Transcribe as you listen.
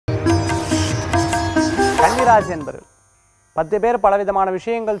கன்னிராசி என்பர்கள் 10 பேர் பலவிதமான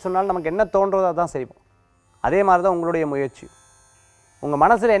விஷயங்கள் சொன்னால் நமக்கு என்ன தோன்றதோ அதான் செய்வோம். அதே மாதிரி தான் உங்களுடைய முயற்சி. உங்கள்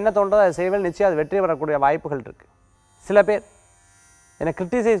மனசில் என்ன தோன்றதோ அதை செய்வது நிச்சயம் அது வெற்றி பெறக்கூடிய வாய்ப்புகள் இருக்குது. சில பேர் என்னை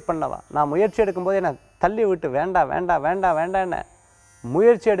கிரிட்டிசைஸ் பண்ணவா, நான் முயற்சி எடுக்கும்போது என்னை தள்ளி விட்டு வேண்டாம் வேண்டாம் வேண்டாம் வேண்டாம் என்ன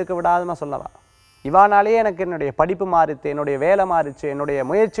முயற்சி எடுக்க விடாதமா சொல்லவா, இவானாலேயே எனக்கு என்னுடைய படிப்பு மாறித்து, என்னுடைய வேலை மாறிச்சு, என்னுடைய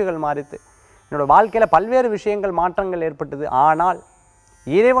முயற்சிகள் மாறித்து, என்னோடய வாழ்க்கையில் பல்வேறு விஷயங்கள் மாற்றங்கள் ஏற்பட்டது. ஆனால்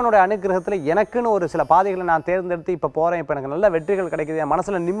இறைவனுடைய அனுகிரகத்தில் எனக்குன்னு ஒரு சில பாதைகளை நான் தேர்ந்தெடுத்து இப்போ போகிறேன், இப்போ எனக்கு நல்ல வெற்றிகள் கிடைக்குது, என்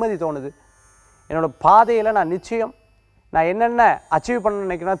மனசில் நிம்மதி தோணுது, என்னோடய பாதையில் நான் நிச்சயம் நான் என்னென்ன அச்சீவ் பண்ண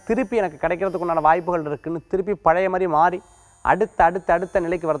நினைக்கிறேன்னா திருப்பி எனக்கு கிடைக்கிறதுக்கு உண்டான வாய்ப்புகள் இருக்குதுன்னு திருப்பி பழைய மாதிரி மாறி அடுத்த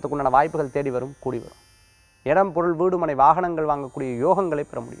நிலைக்கு வரதுக்கு உண்டான வாய்ப்புகள் தேடி வரும், கூடி வரும். இடம் பொருள் வீடு மனை வாகனங்கள் வாங்கக்கூடிய யோகங்களை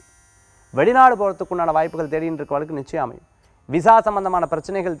பெற முடியும். வெளிநாடு போகிறதுக்கு உண்டான வாய்ப்புகள் தேடின்னு இருக்கவளுக்கு நிச்சயம் அமையும். விசா சம்பந்தமான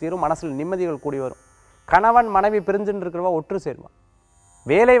பிரச்சனைகள் தீரும், மனசில் நிம்மதிகள் கூடி வரும். கணவன் மனைவி பிரிஞ்சுன்னு இருக்கிறவா ஒற்று சேருவான்.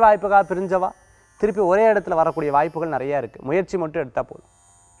 வேலை வாய்ப்புக்காக பிரிஞ்சவா திருப்பி ஒரே இடத்துல வரக்கூடிய வாய்ப்புகள் நிறையா இருக்குது. முயற்சி மட்டும் எடுத்தால் போதும்.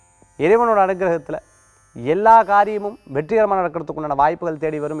 இறைவனோட அனுகிரகத்தில் எல்லா காரியமும் வெற்றிகரமாக நடக்கிறதுக்குண்டான வாய்ப்புகள்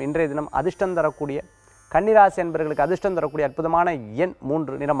தேடி வரும். இன்றைய தினம் அதிர்ஷ்டம் தரக்கூடிய கன்னிராசி என்பவர்களுக்கு அதிர்ஷ்டம் தரக்கூடிய அற்புதமான எண்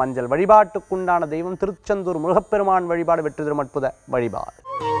 3, நிறம் மஞ்சள். வழிபாட்டுக்குண்டான தெய்வம் திருச்செந்தூர் முருகப்பெருமான் வழிபாடு வெற்றி தரும் அற்புத வழிபாடு.